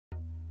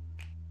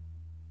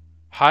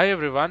Hi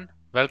everyone,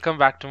 welcome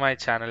back to my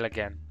channel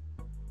again.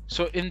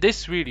 So in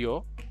this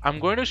video, I'm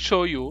going to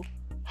show you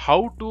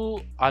how to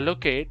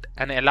allocate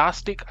an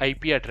elastic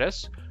IP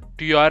address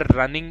to your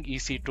running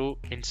EC2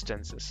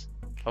 instances.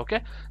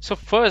 Okay, so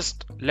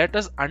first let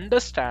us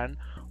understand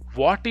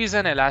what is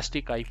an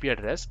elastic IP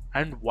address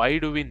and why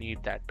do we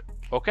need that.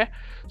 Okay,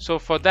 so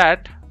for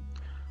that,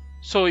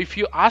 so if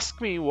you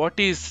ask me what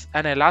is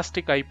an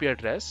elastic IP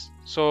address,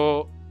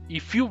 so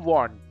if you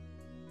want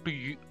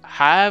to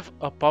have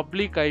a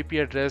public IP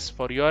address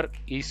for your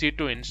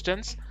EC2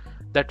 instance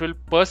that will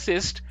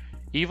persist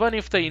even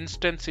if the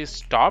instance is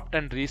stopped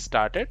and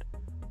restarted,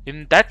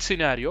 in that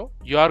scenario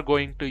you are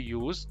going to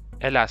use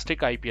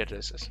elastic IP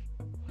addresses.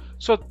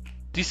 So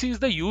this is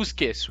the use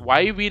case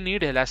why we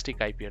need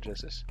elastic IP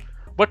addresses.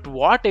 But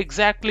what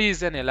exactly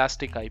is an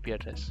elastic IP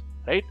address,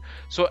 right?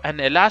 So an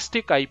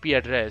elastic IP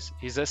address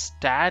is a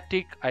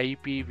static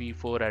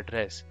IPv4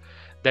 address.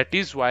 That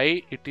is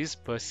why it is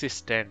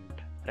persistent,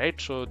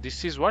 right? So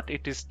this is what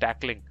it is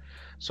tackling.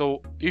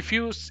 So if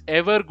you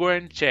ever go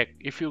and check,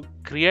 if you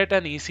create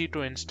an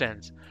EC2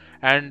 instance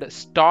and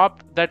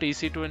stop that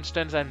EC2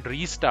 instance and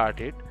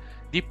restart it,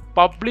 the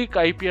public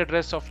IP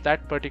address of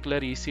that particular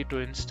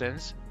EC2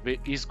 instance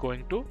is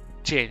going to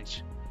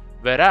change.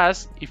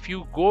 Whereas if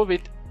you go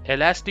with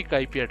elastic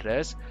IP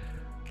address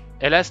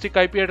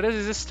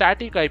is a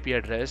static IP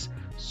address,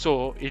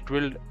 so it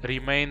will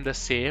remain the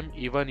same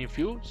even if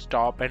you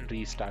stop and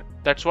restart.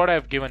 That's what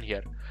I've given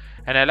here.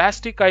 An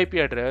elastic IP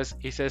address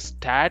is a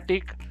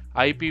static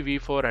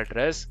IPv4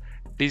 address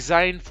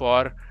designed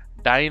for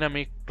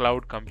dynamic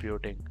cloud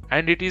computing,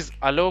 and it is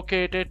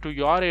allocated to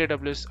your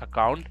AWS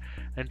account,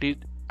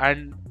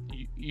 and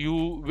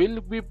you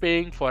will be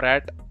paying for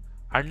it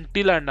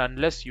until and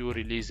unless you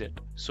release it.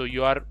 So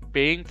you are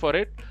paying for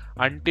it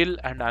until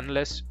and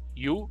unless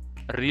you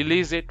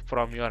release it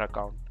from your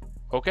account.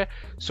 Okay,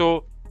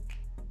 so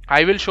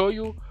I will show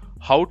you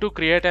how to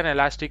create an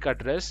elastic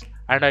address,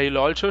 and I will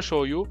also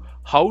show you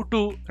how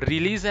to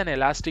release an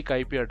elastic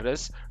IP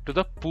address to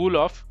the pool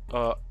of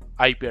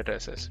IP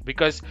addresses,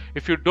 because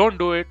if you don't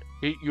do it,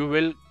 you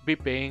will be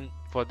paying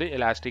for the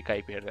elastic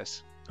IP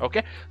address.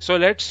 Okay, so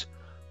let's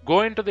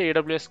go into the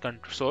AWS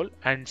console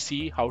and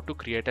see how to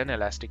create an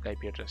elastic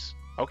IP address.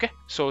 Okay,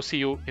 so see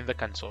you in the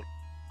console.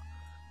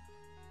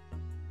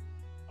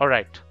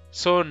 Alright,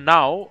 so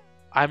now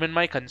I'm in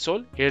my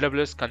console,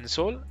 AWS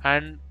console,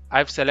 and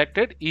I've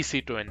selected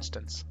EC2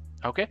 instance.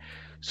 Okay,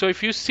 so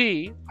if you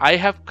see, I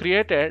have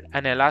created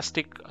an an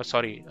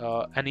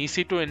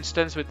EC2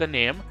 instance with the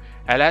name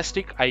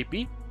elastic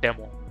IP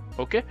demo.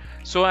 Okay,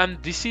 so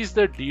and this is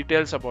the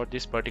details about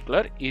this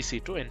particular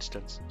EC2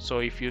 instance. So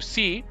if you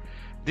see,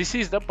 this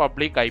is the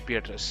public IP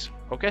address.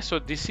 Okay, so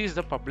this is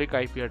the public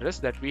IP address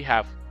that we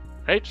have,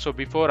 right? So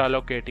before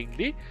allocating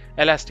the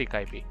elastic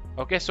IP.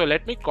 Okay, so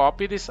let me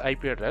copy this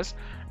IP address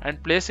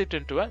and place it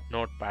into a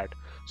notepad.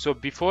 So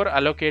before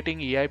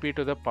allocating EIP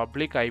to the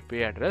public IP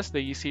address, the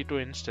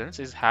EC2 instance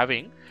is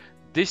having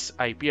this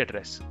IP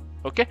address.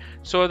 Okay,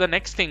 so the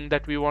next thing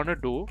that we want to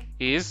do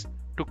is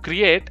to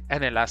create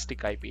an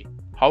elastic IP.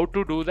 How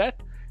to do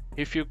that?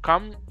 If you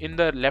come in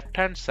the left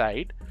hand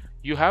side,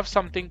 you have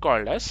something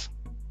called as,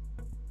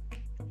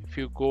 if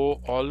you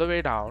go all the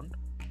way down,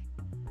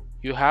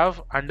 you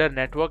have under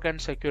network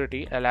and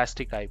security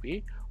elastic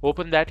IP.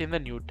 Open that in the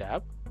new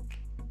tab.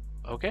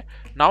 Okay,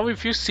 now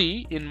if you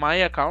see in my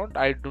account,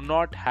 I do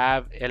not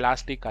have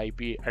elastic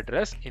IP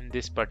address in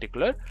this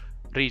particular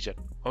region.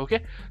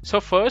 Okay, so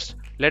first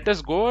let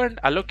us go and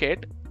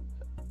allocate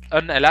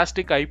an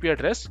elastic IP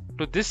address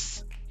to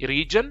this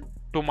region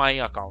to my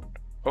account.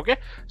 Okay,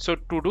 so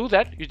to do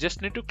that, you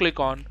just need to click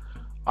on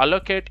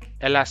allocate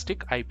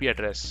elastic IP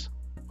address.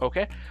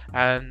 Okay,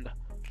 and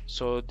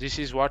so this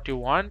is what you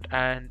want,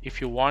 and if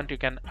you want, you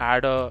can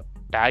add a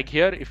tag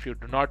here. If you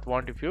do not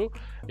want,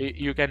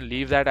 you can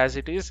leave that as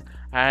it is.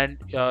 And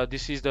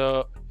this is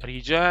the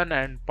region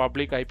and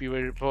public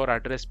IPv4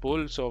 address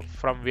pool. So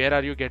from where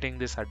are you getting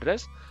this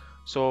address?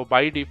 So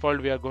by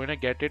default, we are going to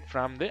get it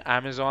from the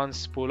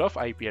Amazon's pool of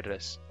IP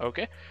address.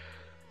 Okay,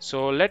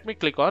 so let me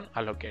click on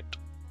allocate.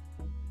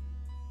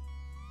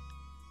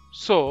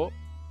 So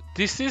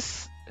this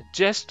is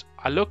just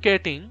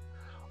allocating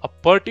a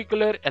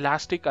particular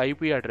elastic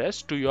IP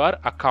address to your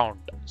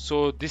account.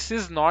 So this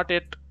is not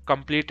yet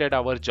completed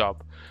our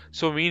job.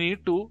 So we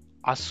need to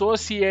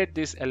associate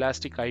this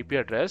elastic IP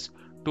address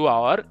to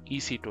our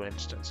EC2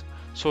 instance.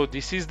 So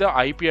this is the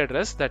IP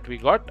address that we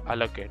got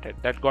allocated,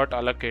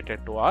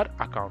 to our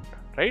account,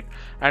 right?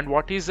 And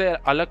what is the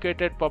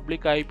allocated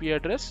public IP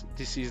address?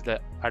 This is the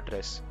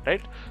address,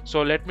 right?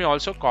 So let me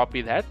also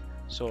copy that.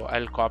 So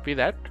I'll copy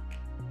that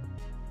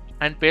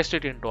and paste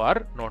it into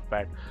our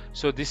notepad.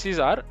 So this is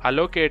our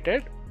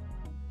allocated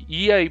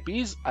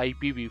EIP's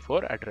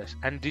IPv4 address,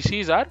 and this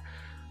is our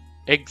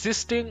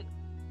existing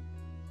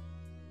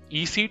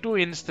EC2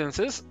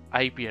 instances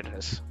IP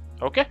address.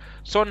 Okay,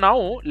 so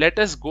now let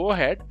us go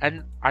ahead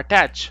and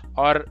attach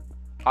or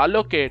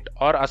allocate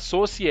or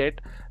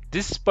associate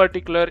this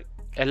particular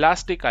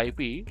elastic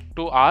IP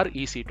to our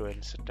EC2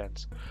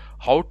 instance.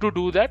 How to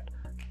do that?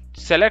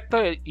 select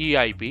the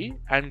EIP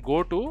and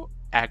go to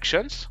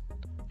actions.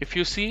 If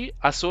you see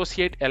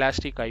associate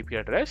elastic IP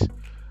address,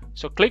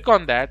 so click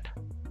on that.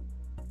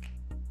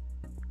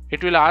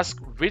 It will ask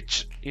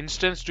which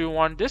instance do you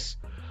want this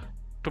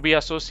to be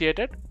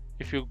associated.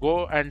 If you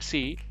go and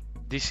see,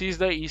 this is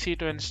the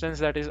EC2 instance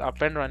that is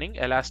up and running,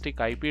 elastic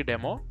IP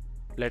demo.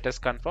 Let us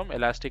confirm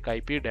elastic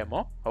IP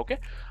demo. Okay,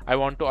 I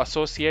want to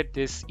associate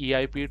this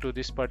EIP to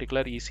this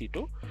particular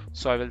EC2,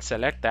 so I will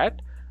select that.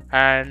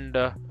 And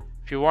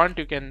if you want,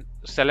 you can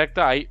select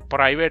the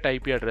private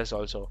IP address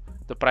also.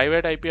 The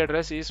private IP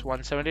address is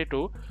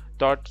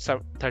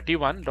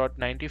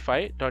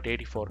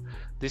 172.31.95.84.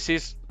 This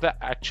is the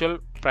actual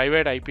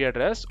private IP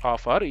address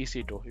of our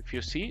EC2. If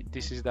you see,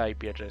 this is the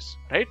IP address,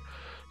 right?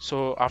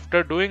 So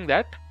after doing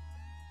that,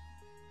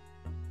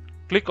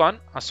 click on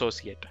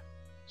associate.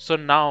 So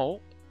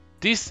now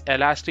this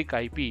elastic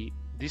IP,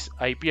 this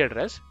IP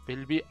address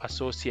will be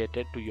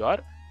associated to your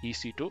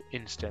EC2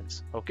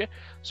 instance. Okay,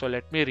 so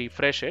let me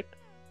refresh it.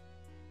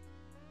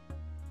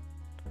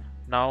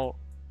 Now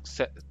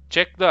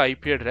check the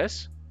IP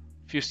address.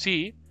 If you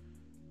see,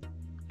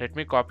 let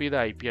me copy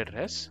the IP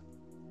address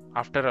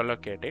after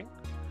allocating.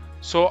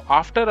 So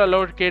after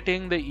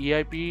allocating the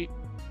EIP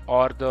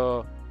or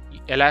the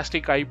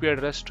elastic IP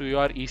address to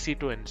your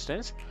EC2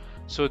 instance,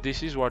 so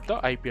this is what the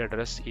IP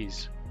address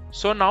is.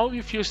 So now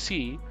if you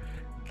see,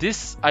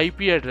 this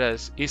IP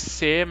address is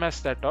same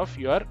as that of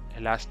your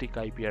elastic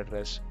IP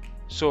address.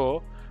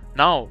 So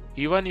now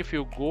even if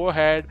you go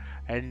ahead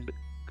and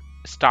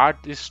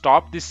stop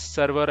this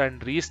server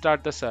and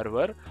restart the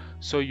server,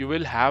 so you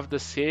will have the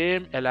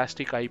same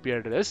elastic IP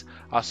address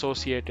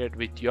associated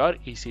with your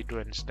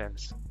EC2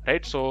 instance,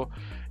 right? So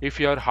if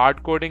you are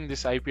hard coding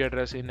this IP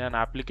address in an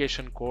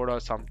application code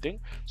or something,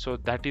 so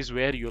that is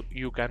where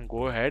you can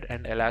go ahead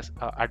and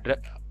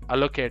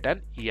allocate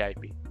an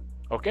EIP.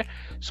 Okay,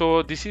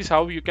 so this is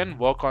how you can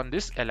work on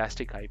this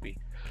elastic IP.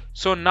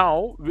 So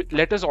now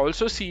let us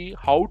also see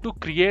how to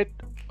create.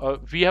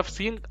 We have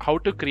seen how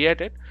to create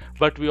it,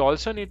 but we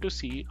also need to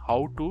see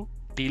how to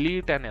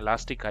delete an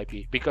elastic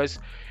IP, because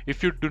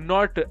if you do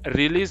not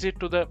release it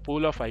to the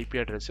pool of IP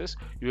addresses,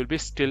 you will be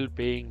still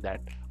paying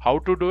that. How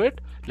to do it?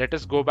 Let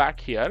us go back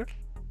here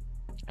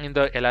in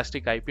the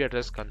elastic IP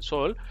address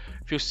console.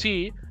 If you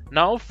see,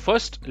 now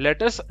first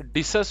let us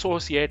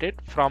disassociate it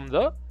from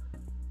the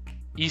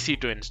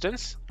EC2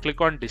 instance.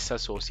 Click on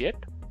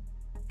disassociate.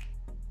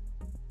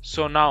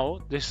 So now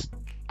this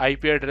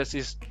IP address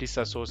is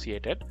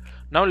disassociated.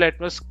 Now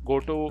let us go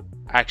to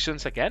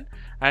actions again,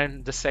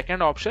 and the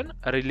second option,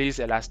 release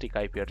elastic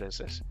IP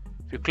addresses.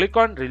 If you click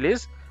on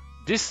release,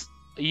 this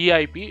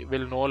EIP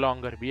will no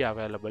longer be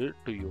available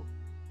to you.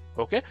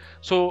 Okay,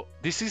 so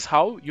this is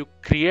how you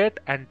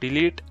create and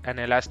delete an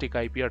elastic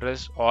IP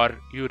address, or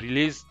you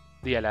release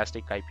the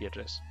elastic IP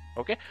address.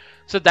 Okay,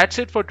 so that's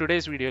it for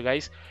today's video,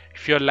 guys.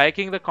 If you're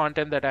liking the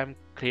content that I'm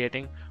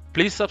creating,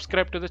 please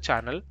subscribe to the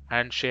channel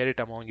and share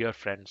it among your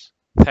friends.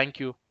 Thank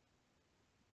you.